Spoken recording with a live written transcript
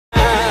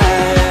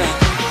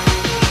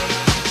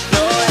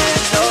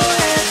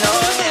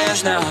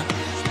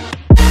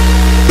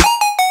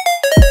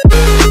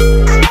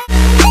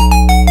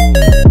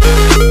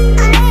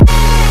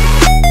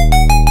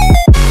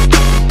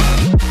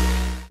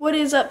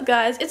up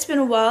guys, it's been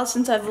a while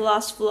since I've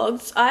last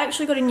vlogged. I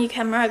actually got a new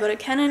camera. I got a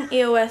Canon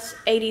EOS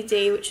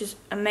 80D, which is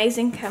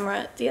amazing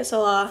camera,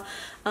 DSLR,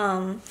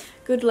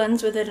 good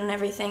lens with it and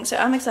everything, so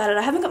I'm excited.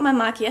 I haven't got my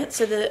mic yet,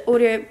 so the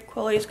audio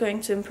quality is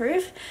going to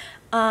improve,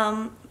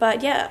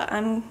 but yeah,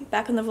 I'm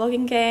back in the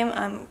vlogging game.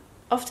 I'm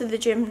off to the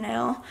gym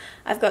now.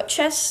 I've got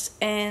chest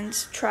and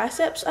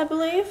triceps, I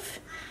believe,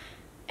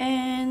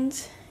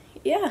 and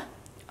yeah,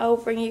 I'll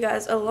bring you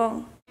guys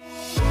along.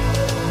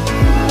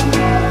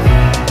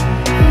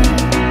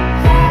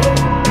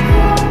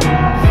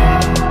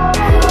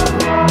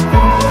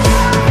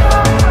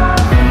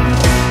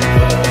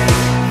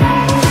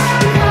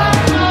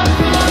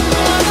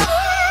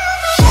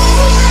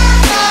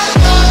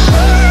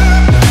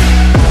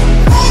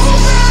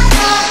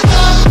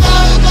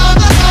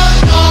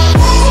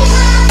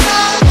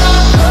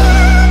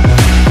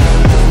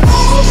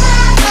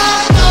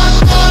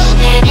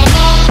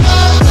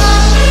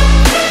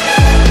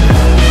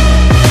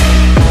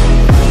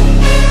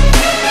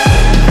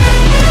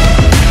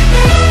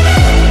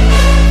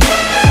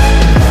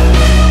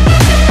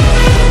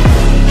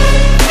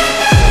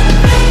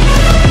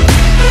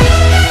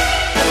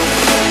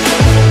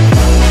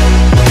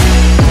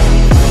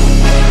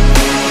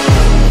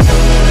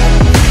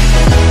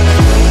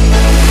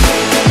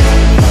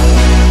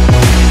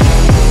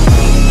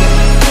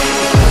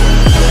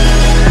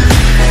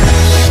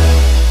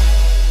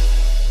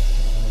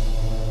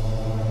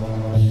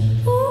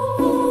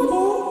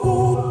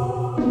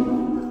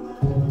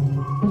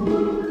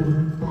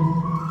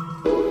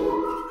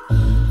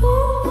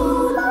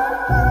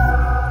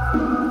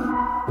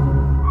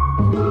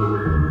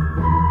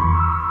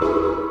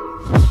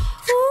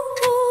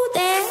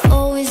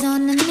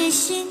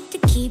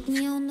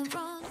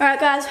 Alright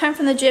guys, home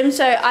from the gym.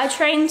 So I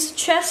trained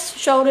chest,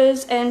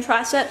 shoulders and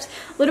triceps.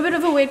 A little bit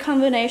of a weird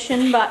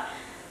combination, but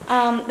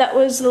that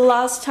was the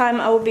last time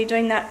I will be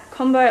doing that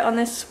combo on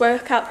this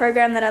workout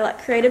program that I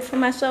created for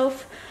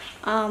myself.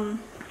 It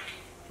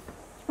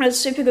was a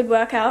super good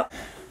workout.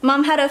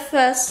 Mum had her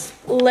first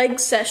leg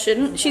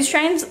session. She's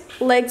trained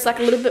legs a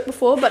little bit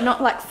before, but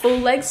not full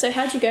legs. So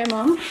how'd you go,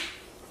 Mum?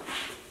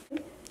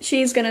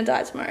 She's gonna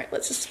die tomorrow,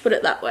 let's just put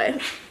it that way.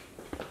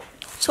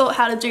 Taught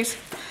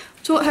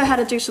her how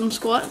to do some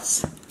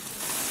squats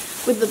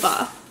with the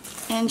bar,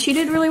 and she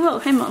did really well.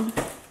 Hey Mum.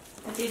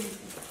 I did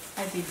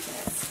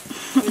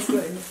yes. It was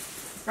good.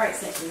 Great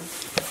session.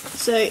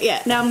 So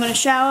yeah, now I'm gonna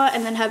shower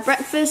and then have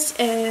breakfast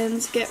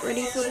and get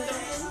ready for the day.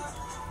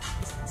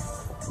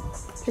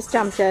 Just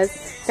jump,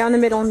 Jez. Down the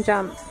middle and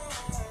jump.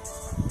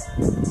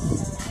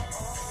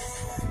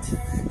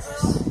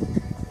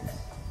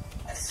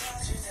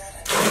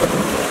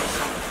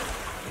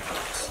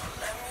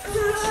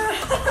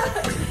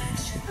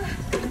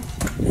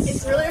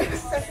 It's really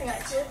refreshing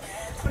actually,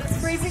 but it's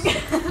freezing.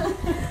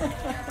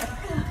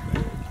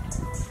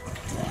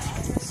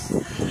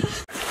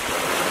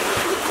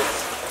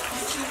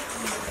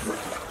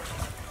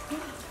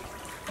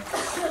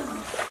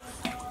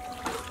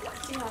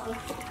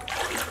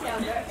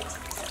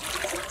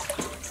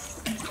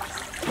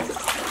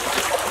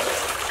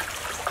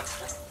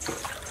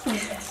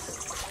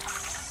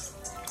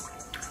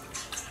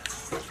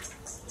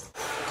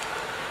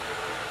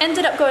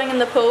 Ended up going in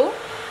the pool.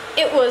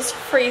 It was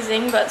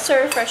freezing, but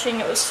so refreshing.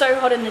 It was so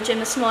hot in the gym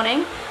this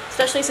morning,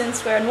 especially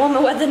since we're in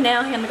warmer weather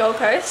now here on the Gold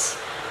Coast.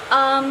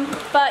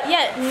 But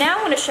yeah, now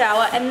I'm gonna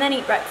shower and then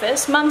eat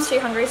breakfast. Mum's too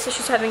hungry, so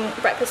she's having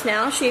breakfast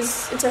now.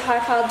 It's a high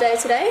carb day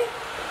today.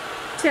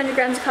 200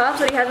 grams of carbs.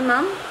 What are you having,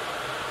 Mum?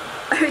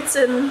 Oats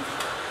and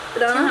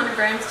banana? 200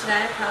 grams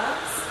today of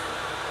carbs.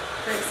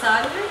 Very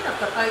excited. I've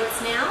got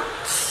oats now.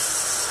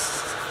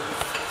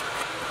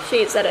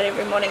 She eats that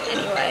every morning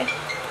anyway.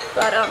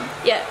 But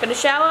yeah, gonna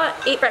shower,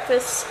 eat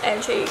breakfast,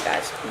 and show you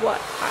guys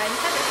what I'm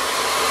having.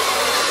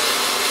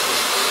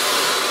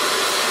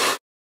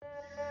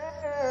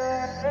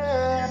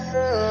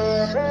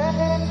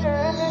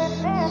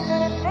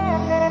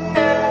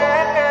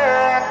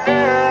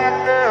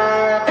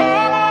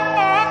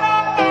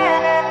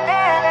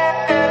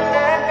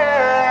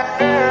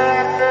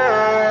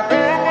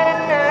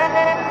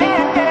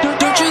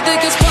 Don't you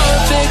think it's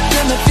perfect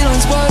and the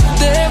feeling's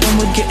worth it when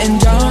we're getting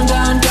down,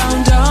 down,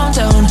 down, down,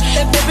 down?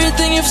 If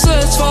everything you've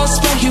searched for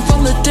spark you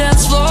from the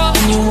dance floor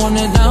and you want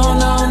it now,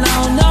 now,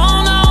 now,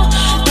 now, now,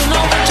 don't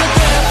know what you're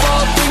there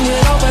for, bring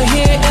it over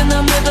here in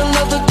the middle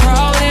of the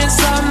crowd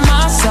inside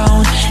my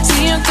sound.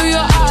 Seeing through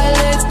your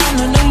eyelids,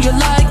 and I know you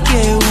like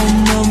it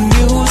when the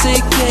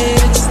music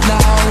gets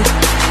loud.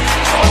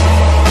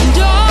 And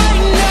I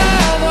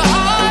never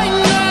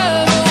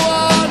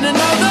want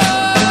another.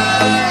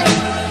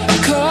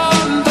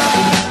 Come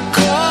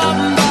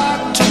back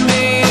to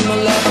me, my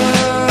lover.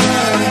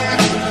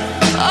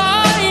 I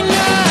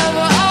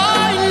never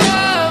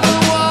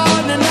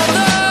want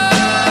another.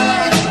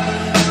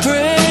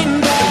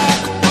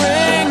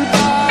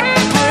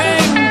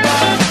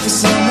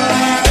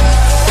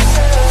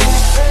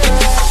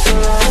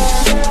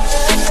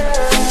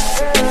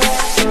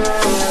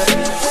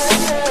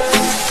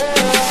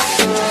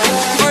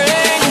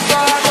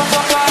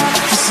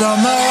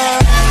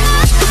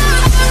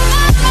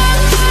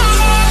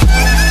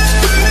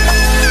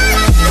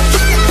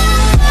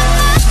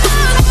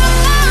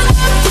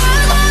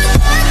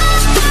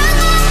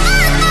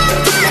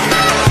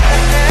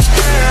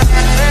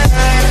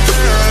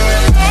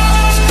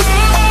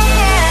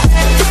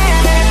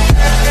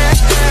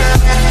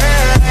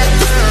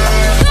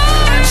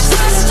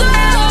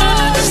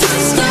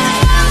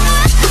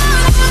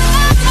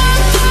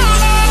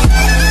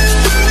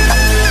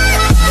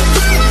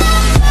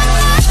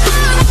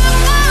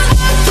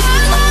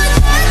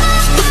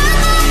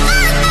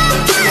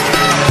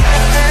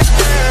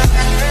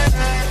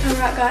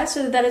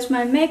 guys, so that is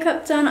my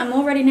makeup done. I'm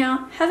all ready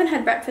now. Haven't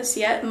had breakfast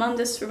yet. Mum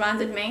just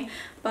reminded me,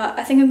 but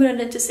I think I'm going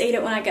to just eat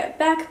it when I get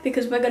back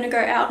because we're going to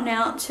go out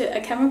now to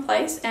a camera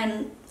place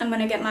and I'm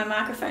going to get my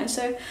microphone.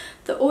 So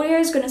the audio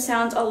is going to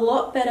sound a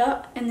lot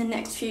better in the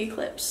next few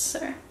clips.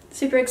 So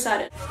super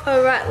excited.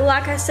 Alright,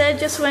 like I said,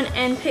 just went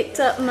and picked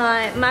up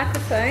my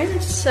microphone.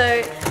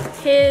 So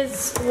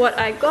here's what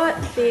I got,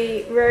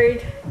 the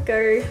Rode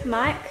Go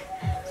mic.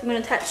 So I'm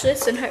going to attach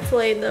this and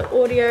hopefully the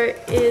audio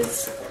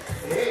is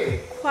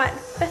quite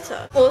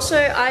better. Also,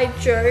 I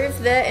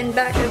drove there and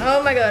back and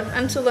oh my god,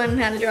 I'm still learning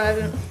how to drive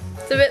and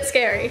it's a bit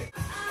scary.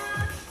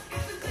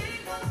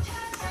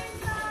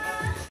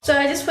 So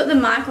I just put the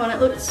mic on, it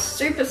looks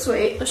super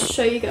sweet. I'll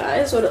show you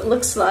guys what it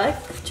looks like.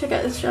 Check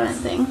out this giant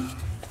thing.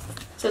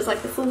 So it's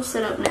like the full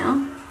setup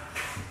now.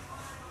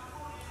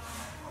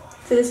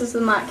 So this is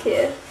the mic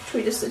here, which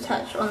we just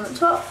attach on the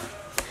top.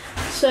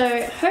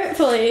 So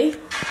hopefully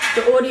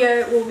the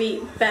audio will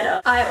be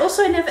better. I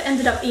also never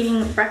ended up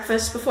eating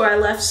breakfast before I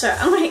left, so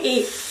I'm gonna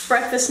eat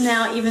breakfast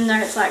now even though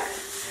it's like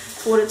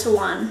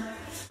 1:45.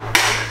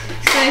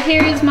 So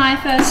here is my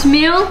first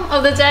meal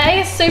of the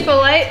day, super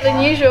late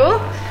than usual.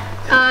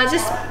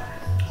 Just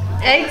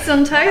eggs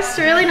on toast,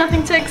 really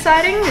nothing too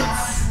exciting.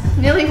 It's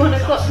nearly 1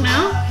 o'clock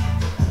now.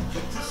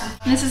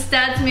 And this is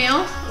Dad's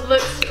meal, it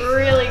looks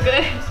really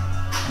good.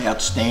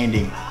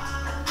 Outstanding.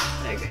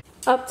 Okay.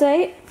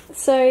 Update.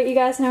 So you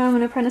guys know I'm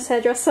an apprentice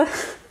hairdresser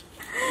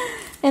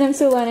and I'm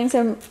still learning, so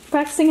I'm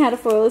practicing how to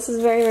foil. This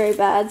is very, very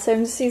bad. So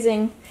I'm just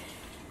using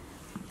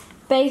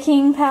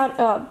baking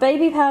powder,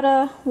 baby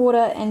powder,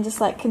 water and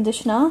just like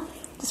conditioner.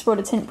 Just brought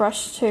a tint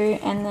brush too,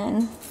 and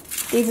then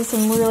these are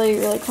some really,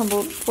 really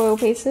crumbled foil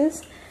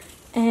pieces.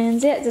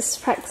 And yeah,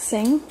 just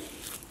practicing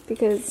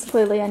because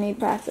clearly I need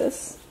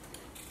practice.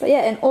 But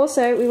yeah, and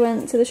also we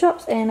went to the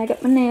shops and I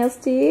got my nails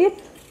did.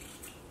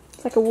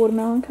 It's like a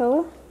watermelon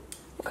colour.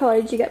 What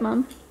colour did you get,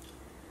 Mum?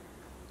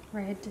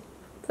 Red.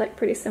 It's like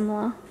pretty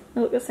similar. They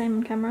look the same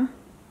on camera.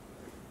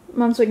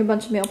 Mum's doing a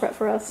bunch of meal prep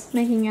for us,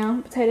 making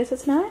our potatoes for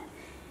tonight.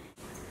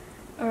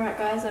 Alright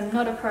guys, I'm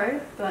not a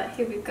pro, but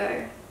here we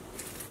go.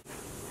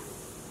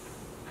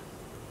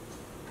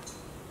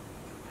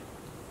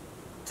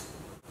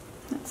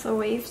 That's the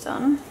weave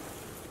done.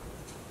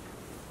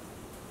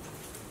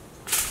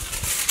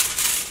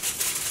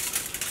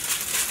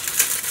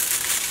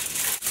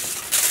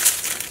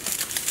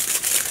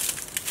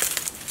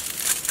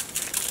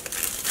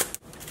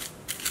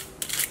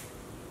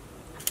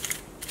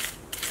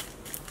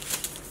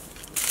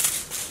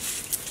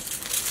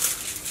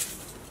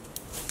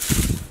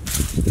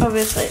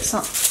 Obviously it's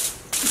not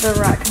the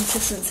right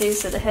consistency,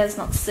 so the hair's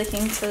not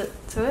sticking to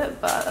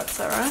it, but that's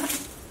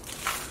alright.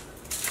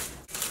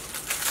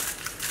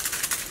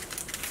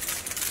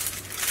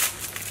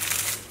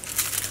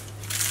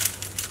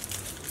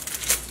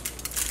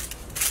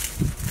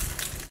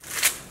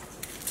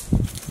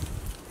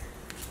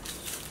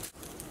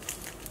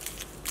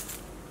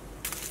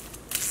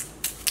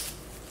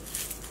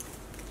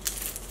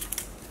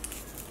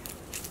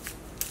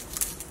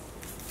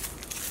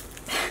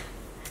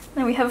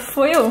 Now we have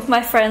foil,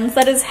 my friends.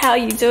 That is how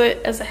you do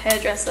it as a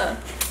hairdresser.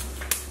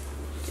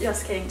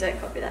 Just kidding, don't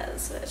copy that,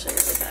 it's actually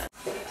really bad.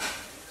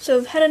 So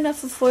I've had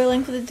enough of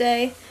foiling for the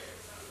day.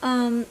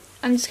 I'm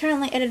just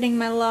currently editing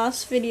my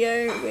last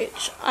video,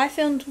 which I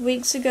filmed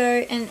weeks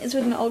ago, and it's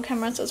with my old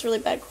camera, so it's really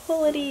bad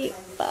quality,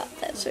 but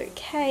that's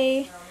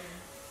okay.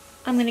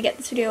 I'm gonna get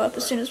this video up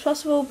as soon as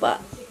possible,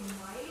 but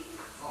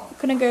I'm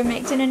gonna go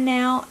make dinner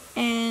now,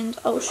 and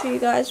I'll show you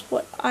guys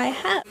what I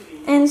have.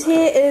 And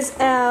here is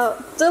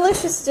our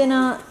delicious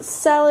dinner: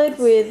 salad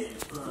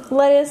with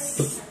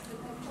lettuce,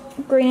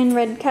 green and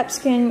red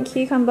capsicum,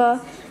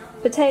 cucumber,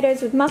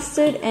 potatoes with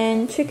mustard,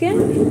 and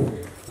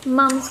chicken.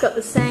 Mum's got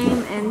the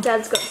same, and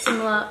Dad's got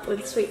similar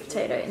with sweet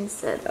potato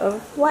instead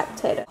of white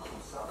potato.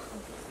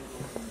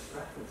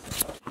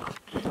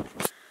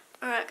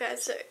 Alright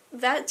guys, so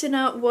that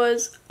dinner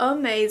was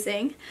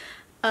amazing.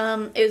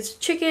 It was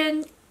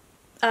chicken,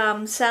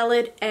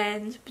 salad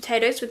and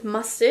potatoes with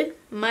mustard.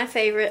 My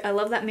favourite. I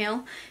love that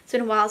meal. It's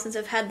been a while since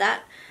I've had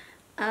that.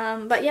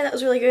 But yeah, that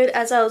was really good.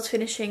 As I was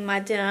finishing my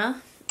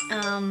dinner,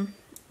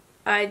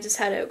 I just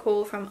had a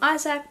call from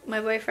Isaac,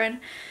 my boyfriend.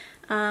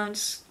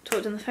 Just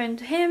talked on the phone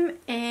to him,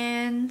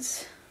 and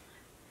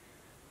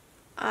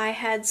I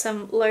had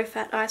some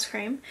low-fat ice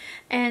cream,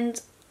 and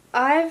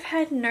I've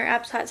had no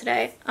appetite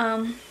today,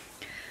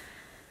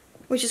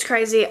 which is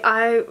crazy.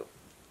 I've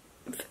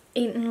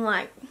eaten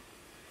like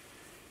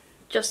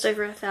just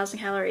over 1,000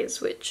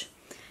 calories, which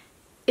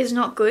is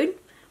not good,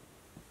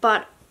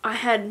 but I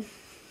had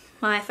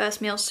my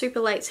first meal super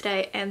late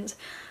today, and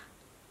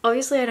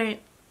obviously I don't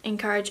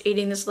encourage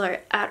eating this low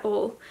at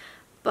all,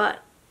 but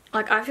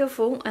like I feel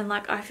full and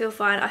like I feel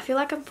fine. I feel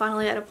like I'm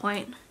finally at a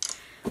point.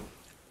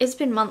 It's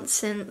been months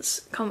since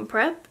comp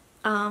prep,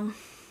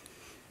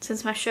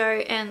 since my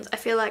show, and I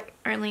feel like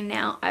only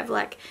now I've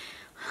like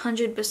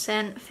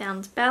 100%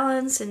 found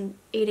balance and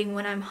eating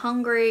when I'm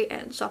hungry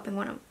and stopping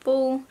when I'm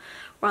full,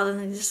 rather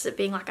than just it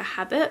being like a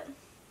habit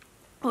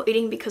or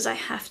eating because I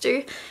have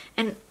to.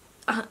 And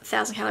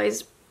 1,000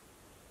 calories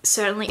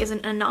certainly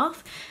isn't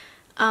enough.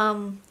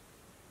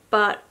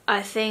 But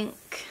I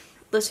think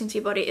listening to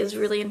your body is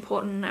really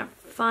important, and I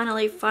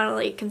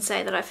finally can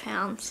say that I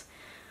found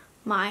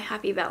my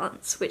happy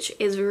balance, which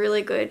is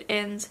really good.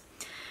 And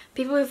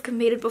people who've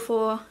competed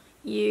before,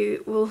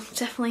 you will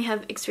definitely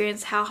have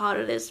experienced how hard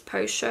it is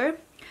post-show,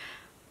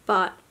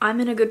 but I'm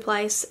in a good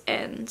place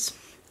and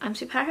I'm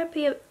super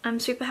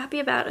happy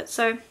about it.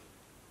 So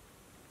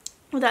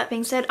with that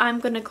being said, I'm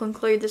going to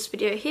conclude this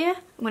video here.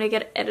 I'm going to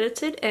get it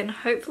edited and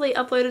hopefully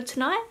uploaded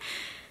tonight,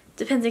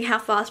 depending how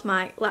fast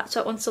my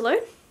laptop wants to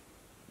load.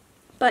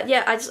 But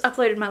yeah, I just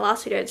uploaded my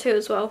last video too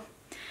as well.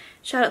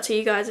 Shout out to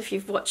you guys if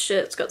you've watched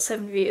it. It's got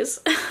 7 views.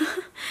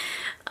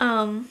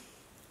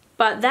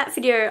 But that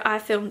video I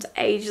filmed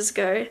ages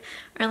ago.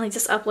 I only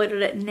just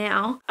uploaded it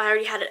now. I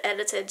already had it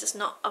edited, just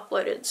not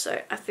uploaded,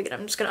 so I figured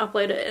I'm just going to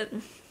upload it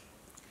and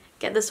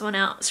get this one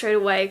out straight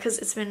away, because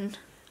it's been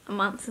a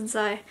month since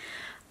I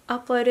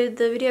uploaded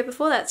the video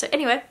before that. So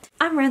anyway,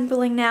 I'm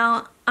rambling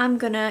now. I'm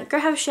gonna go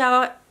have a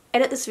shower,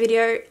 edit this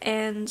video,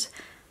 and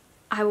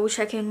I will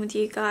check in with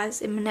you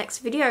guys in my next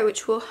video,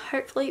 which will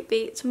hopefully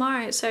be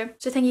tomorrow. So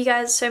thank you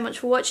guys so much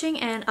for watching,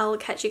 and I'll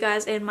catch you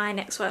guys in my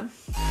next one.